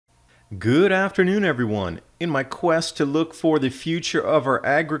Good afternoon, everyone. In my quest to look for the future of our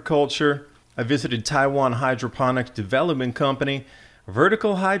agriculture, I visited Taiwan Hydroponics Development Company,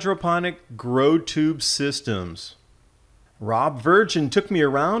 Vertical Hydroponic Grow Tube Systems. Rob Virgin took me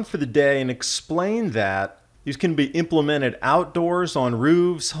around for the day and explained that these can be implemented outdoors on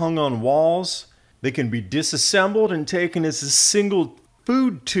roofs, hung on walls. They can be disassembled and taken as a single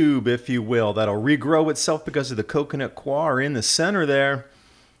food tube, if you will, that'll regrow itself because of the coconut coir in the center there.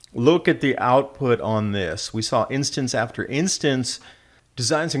 Look at the output on this. We saw instance after instance.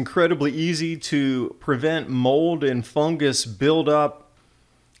 Design's incredibly easy to prevent mold and fungus buildup.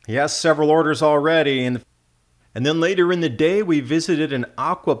 He has several orders already. And then later in the day, we visited an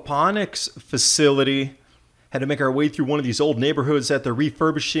aquaponics facility. Had to make our way through one of these old neighborhoods that they're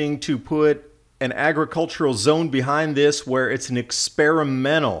refurbishing to put an agricultural zone behind this where it's an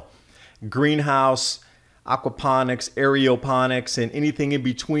experimental greenhouse, aquaponics, aeroponics, and anything in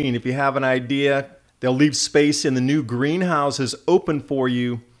between. If you have an idea, they'll leave space in the new greenhouses open for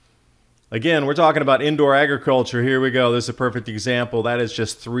you. Again, we're talking about indoor agriculture. Here we go. This is a perfect example. That is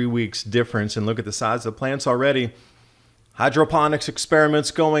just 3 weeks difference. And look at the size of the plants already. Hydroponics experiments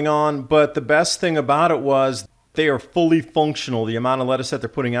going on. But the best thing about it was they are fully functional. The amount of lettuce that they're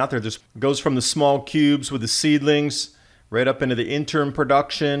putting out there just goes from the small cubes with the seedlings right up into the interim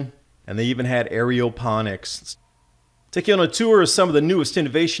production. And they even had aeroponics. Take you on a tour of some of the newest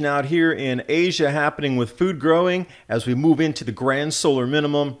innovation out here in Asia happening with food growing as we move into the grand solar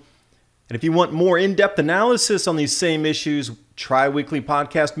minimum. And if you want more in-depth analysis on these same issues, tri-weekly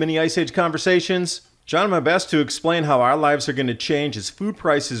podcast mini Ice Age conversations. Trying my best to explain how our lives are going to change as food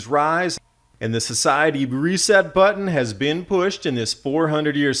prices rise and the society reset button has been pushed in this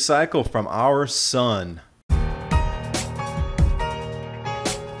 400-year cycle from our sun.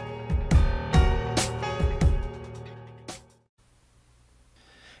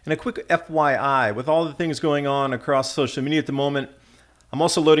 And a quick FYI, with all the things going on across social media at the moment, I'm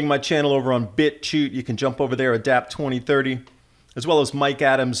also loading my channel over on BitChute. You can jump over there, Adapt 2030, as well as Mike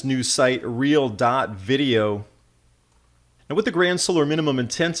Adams' new site, Real.video. Now with the grand solar minimum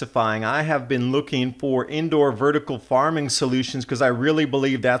intensifying, I have been looking for indoor vertical farming solutions because I really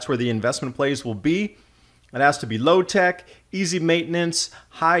believe that's where the investment plays will be. It has to be low tech, easy maintenance,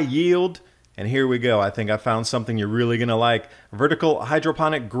 high yield. And here we go. I think I found something you're really going to like. Vertical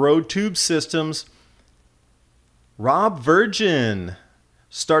hydroponic grow tube systems. Rob Virgin,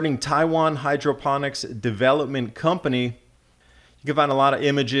 starting Taiwan Hydroponics Development Company. You can find a lot of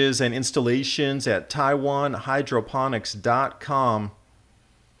images and installations at taiwanhydroponics.com.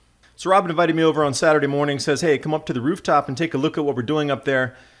 So Rob invited me over on Saturday morning, says, hey, come up to the rooftop and take a look at what we're doing up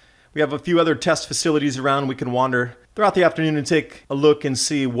there. We have a few other test facilities around. We can wander throughout the afternoon and take a look and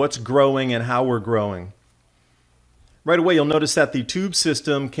see what's growing and how we're growing. Right away, you'll notice that the tube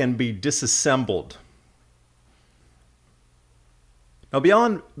system can be disassembled. Now,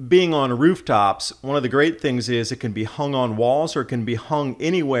 beyond being on rooftops, one of the great things is it can be hung on walls or it can be hung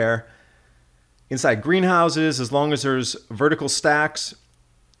anywhere. Inside greenhouses, as long as there's vertical stacks,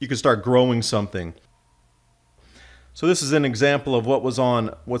 you can start growing something. So this is an example of what was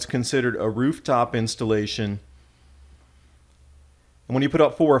on what's considered a rooftop installation. And when you put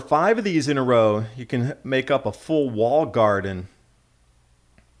up 4 or 5 of these in a row, you can make up a full wall garden.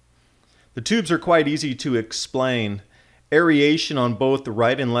 The tubes are quite easy to explain. Aeration on both the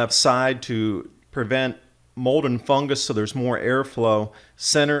right and left side to prevent mold and fungus so there's more airflow.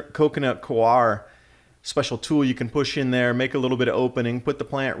 Center coconut coir, special tool you can push in there, make a little bit of opening, put the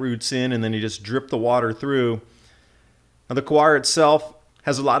plant roots in, and then you just drip the water through. Now the coir itself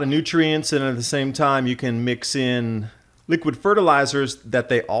has a lot of nutrients, and at the same time you can mix in liquid fertilizers that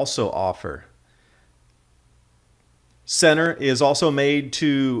they also offer. Center is also made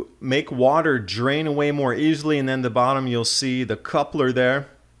to make water drain away more easily, and then the bottom you'll see the coupler there.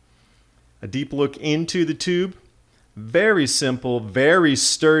 A deep look into the tube. Very simple, very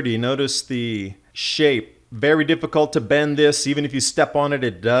sturdy. Notice the shape. Very difficult to bend this. Even if you step on it,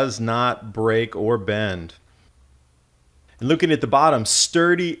 it does not break or bend. And looking at the bottom,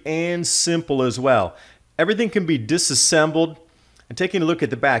 sturdy and simple as well. Everything can be disassembled. And taking a look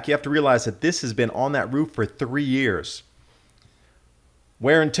at the back, you have to realize that this has been on that roof for 3 years.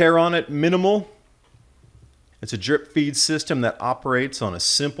 Wear and tear on it, minimal. It's a drip feed system that operates on a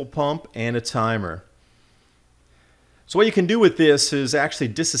simple pump and a timer. So what you can do with this is actually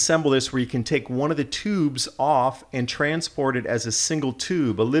disassemble this where you can take one of the tubes off and transport it as a single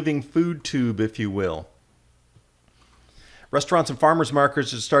tube, a living food tube, if you will. Restaurants and farmers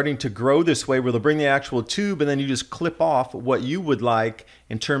markets are starting to grow this way where they'll bring the actual tube and then you just clip off what you would like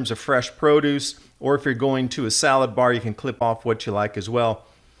in terms of fresh produce, or if you're going to a salad bar, you can clip off what you like as well.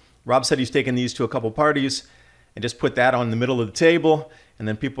 Rob said he's taken these to a couple parties and just put that on the middle of the table, and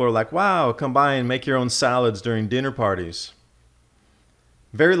then people are like, wow, come by and make your own salads during dinner parties.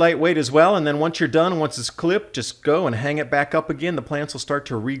 Very lightweight as well, and then once you're done, once it's clipped, just go and hang it back up again. The plants will start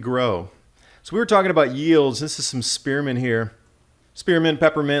to regrow. So we were talking about yields. This is some spearmint here. Spearmint,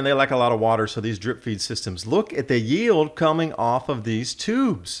 peppermint, they like a lot of water, so these drip feed systems. Look at the yield coming off of these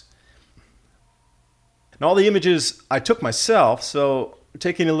tubes. And all the images I took myself, so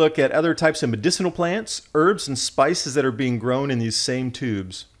taking a look at other types of medicinal plants, herbs, and spices that are being grown in these same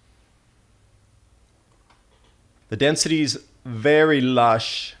tubes. The density's very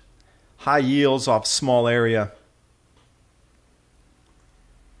lush, high yields off small area.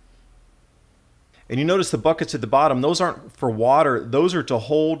 And you notice the buckets at the bottom, those aren't for water, those are to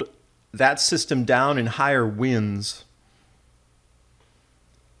hold that system down in higher winds.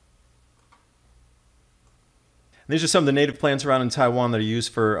 And these are some of the native plants around in Taiwan that are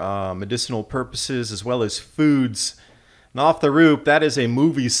used for medicinal purposes as well as foods. And off the roof, that is a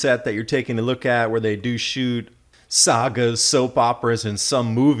movie set that you're taking a look at where they do shoot sagas, soap operas, and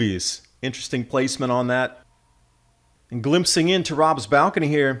some movies. Interesting placement on that. And glimpsing into Rob's balcony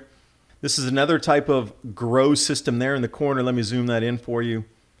here, this is another type of grow system there in the corner. Let me zoom that in for you.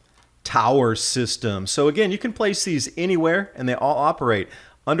 Tower system. So again, you can place these anywhere and they all operate.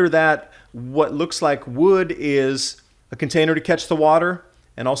 Under that, what looks like wood is a container to catch the water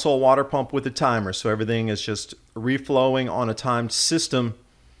and also a water pump with a timer. So everything is just reflowing on a timed system.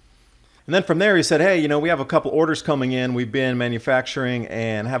 And then from there he said, hey, you know, we have a couple orders coming in. We've been manufacturing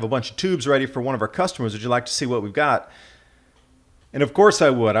and have a bunch of tubes ready for one of our customers. Would you like to see what we've got? And of course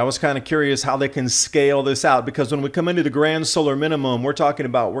I would. I was kind of curious how they can scale this out, because when we come into the grand solar minimum, we're talking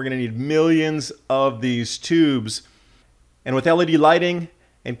about we're going to need millions of these tubes. And with LED lighting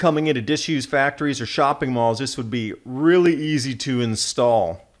and coming into disused factories or shopping malls, this would be really easy to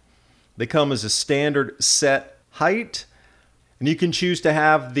install. They come as a standard set height. And you can choose to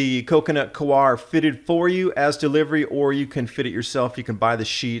have the coconut coir fitted for you as delivery, or you can fit it yourself. You can buy the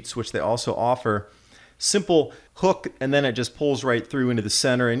sheets, which they also offer. Simple hook, and then it just pulls right through into the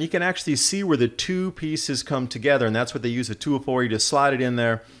center. And you can actually see where the two pieces come together, and that's what they use a tool for. You just slide it in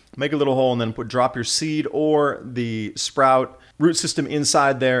there, make a little hole, and then drop your seed or the sprout root system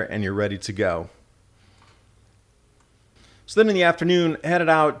inside there, and you're ready to go. So then in the afternoon, headed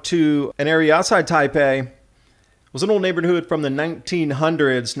out to an area outside Taipei. It was an old neighborhood from the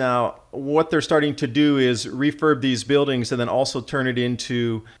 1900s. Now, what they're starting to do is refurb these buildings and then also turn it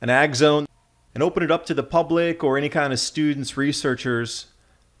into an ag zone and open it up to the public or any kind of students, researchers.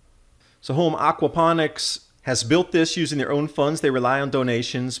 So Home Aquaponics has built this using their own funds. They rely on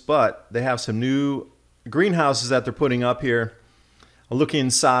donations, but they have some new greenhouses that they're putting up here. I'll look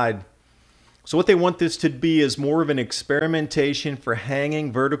inside. So what they want this to be is more of an experimentation for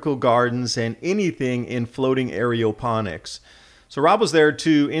hanging vertical gardens and anything in floating aeroponics. So Rob was there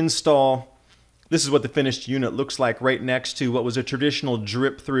to install, this is what the finished unit looks like right next to what was a traditional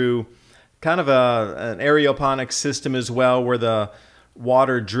drip through, kind of an aeroponic system as well, where the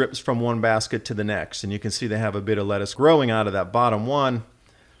water drips from one basket to the next. And you can see they have a bit of lettuce growing out of that bottom one.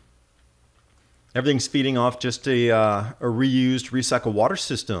 Everything's feeding off just a reused, recycled water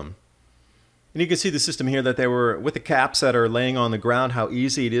system. And you can see the system here that they were, with the caps that are laying on the ground, how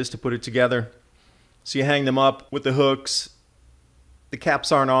easy it is to put it together. So you hang them up with the hooks. The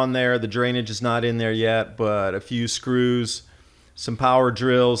caps aren't on there. The drainage is not in there yet, but a few screws, some power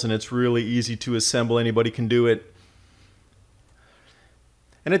drills, and it's really easy to assemble. Anybody can do it.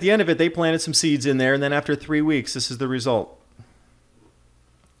 And at the end of it, they planted some seeds in there, and then after 3 weeks, this is the result.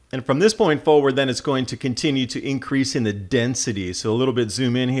 And from this point forward, then it's going to continue to increase in the density. So a little bit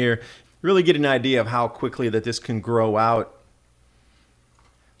zoom in here. Really get an idea of how quickly that this can grow out.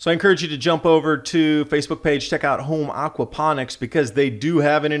 So I encourage you to jump over to Facebook page, check out Home Aquaponics, because they do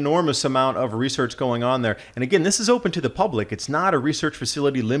have an enormous amount of research going on there. And again, this is open to the public. It's not a research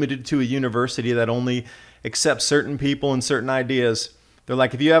facility limited to a university that only accepts certain people and certain ideas. They're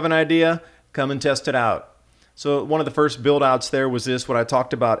like, if you have an idea, come and test it out. So one of the first build outs there was this, what I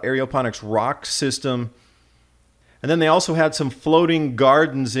talked about, aeroponics rock system. And then they also had some floating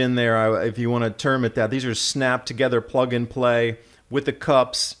gardens in there, if you want to term it that. These are snapped together, plug and play, with the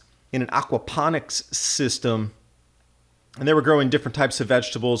cups in an aquaponics system. And they were growing different types of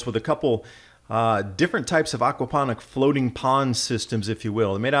vegetables with a couple different types of aquaponic floating pond systems, if you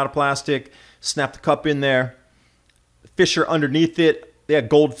will. They're made out of plastic, snap the cup in there. Fish are underneath it. They had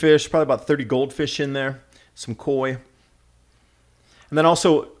goldfish, probably about 30 goldfish in there, some koi. And then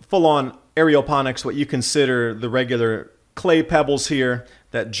also full-on aeroponics, what you consider the regular clay pebbles here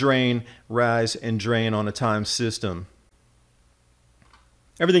that drain, rise, and drain on a timed system.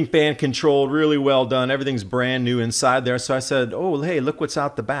 Everything fan controlled, really well done. Everything's brand new inside there. So I said, oh, hey, look what's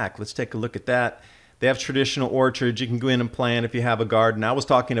out the back. Let's take a look at that. They have traditional orchards. You can go in and plant if you have a garden. I was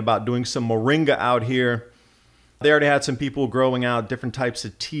talking about doing some moringa out here. They already had some people growing out different types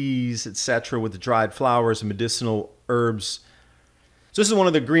of teas, etc., with the dried flowers and medicinal herbs. So this is one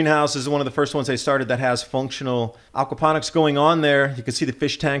of the greenhouses, one of the first ones they started that has functional aquaponics going on there. You can see the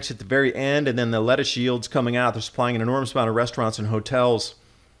fish tanks at the very end, and then the lettuce yields coming out. They're supplying an enormous amount of restaurants and hotels.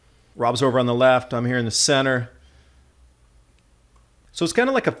 Rob's over on the left. I'm here in the center. So it's kind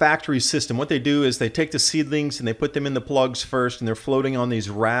of like a factory system. What they do is they take the seedlings and they put them in the plugs first, and they're floating on these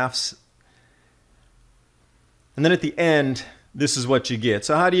rafts. And then at the end, this is what you get.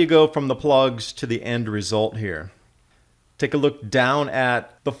 So how do you go from the plugs to the end result here? Take a look down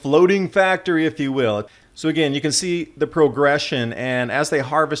at the floating factory, if you will. So again, you can see the progression, and as they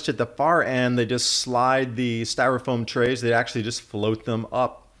harvest at the far end, they just slide the styrofoam trays. They actually just float them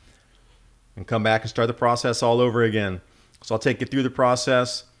up and come back and start the process all over again. So I'll take you through the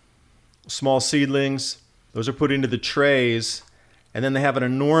process. Small seedlings, those are put into the trays, and then they have an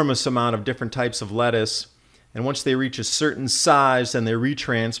enormous amount of different types of lettuce. And once they reach a certain size, then they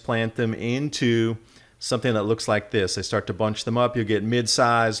retransplant them into something that looks like this. They start to bunch them up. You'll get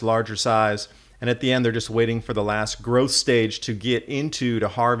mid-size, larger size, and at the end they're just waiting for the last growth stage to get into to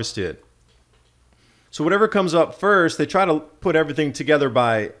harvest it. So whatever comes up first, they try to put everything together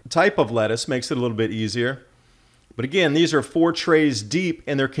by type of lettuce, makes it a little bit easier. But again, these are 4 trays deep,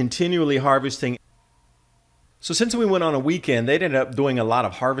 and they're continually harvesting. So since we went on a weekend, they ended up doing a lot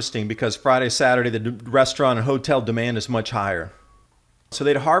of harvesting because Friday, Saturday, the restaurant and hotel demand is much higher. So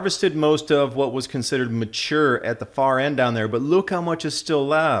they'd harvested most of what was considered mature at the far end down there, but look how much is still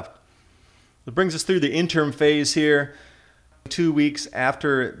left. It brings us through the interim phase here, 2 weeks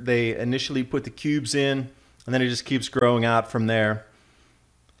after they initially put the cubes in, and then it just keeps growing out from there.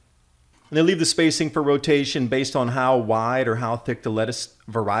 And they leave the spacing for rotation based on how wide or how thick the lettuce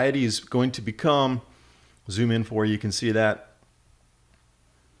variety is going to become. Zoom in for you can see that.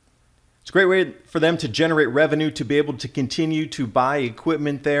 It's a great way for them to generate revenue, to be able to continue to buy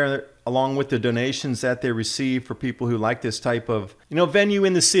equipment there, along with the donations that they receive for people who like this type of, venue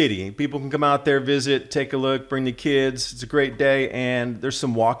in the city. People can come out there, visit, take a look, bring the kids. It's a great day, and there's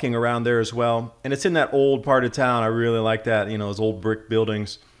some walking around there as well. And it's in that old part of town. I really like that, those old brick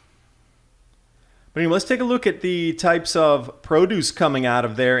buildings. But anyway, let's take a look at the types of produce coming out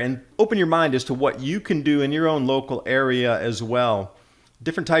of there and open your mind as to what you can do in your own local area as well.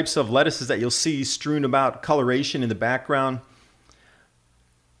 Different types of lettuces that you'll see strewn about, coloration in the background.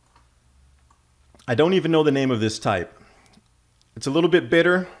 I don't even know the name of this type. It's a little bit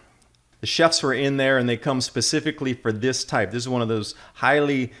bitter. The chefs were in there and they come specifically for this type. This is one of those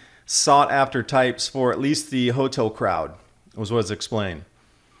highly sought after types for at least the hotel crowd, was what's explained.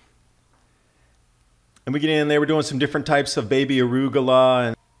 And we get in there, we're doing some different types of baby arugula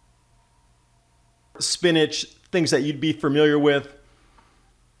and spinach, things that you'd be familiar with.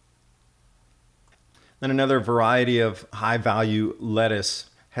 Then another variety of high-value lettuce.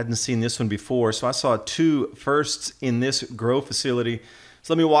 Hadn't seen this one before, so I saw 2 firsts in this grow facility.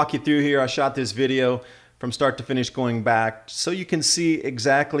 So let me walk you through here. I shot this video from start to finish going back so you can see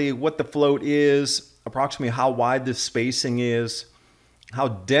exactly what the float is, approximately how wide the spacing is, how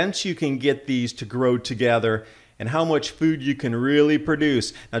dense you can get these to grow together, and how much food you can really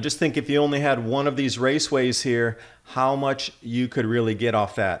produce. Now just think, if you only had one of these raceways here, how much you could really get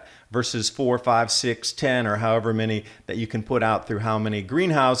off that versus 4, 5, 6, 10, or however many that you can put out through how many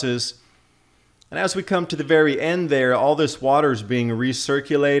greenhouses. And as we come to the very end there, all this water is being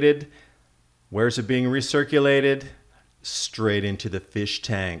recirculated. Where's it being recirculated? Straight into the fish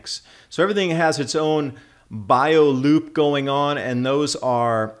tanks. So everything has its own bio loop going on, and those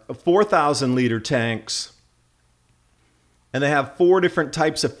are 4,000 liter tanks, and they have 4 different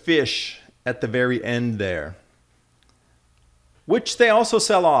types of fish at the very end there, which they also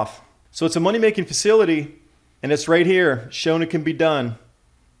sell off. So it's a money-making facility, and it's right here shown it can be done.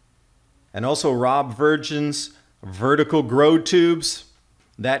 And also Rob Virgin's vertical grow tubes.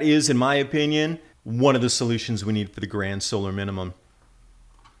 That is, in my opinion, one of the solutions we need for the grand solar minimum.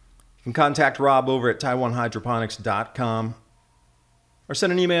 You can contact Rob over at TaiwanHydroponics.com or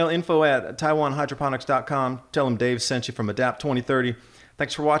send an email, info@TaiwanHydroponics.com. Tell him Dave sent you from Adapt 2030.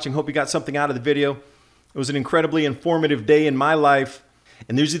 Thanks for watching. Hope you got something out of the video. It was an incredibly informative day in my life,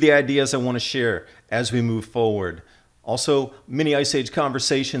 and these are the ideas I want to share as we move forward. Also, Mini Ice Age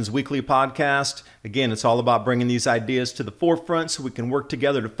Conversations weekly podcast. Again, it's all about bringing these ideas to the forefront so we can work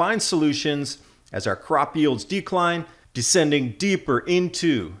together to find solutions as our crop yields decline, descending deeper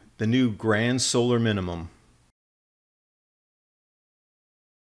into the new grand solar minimum.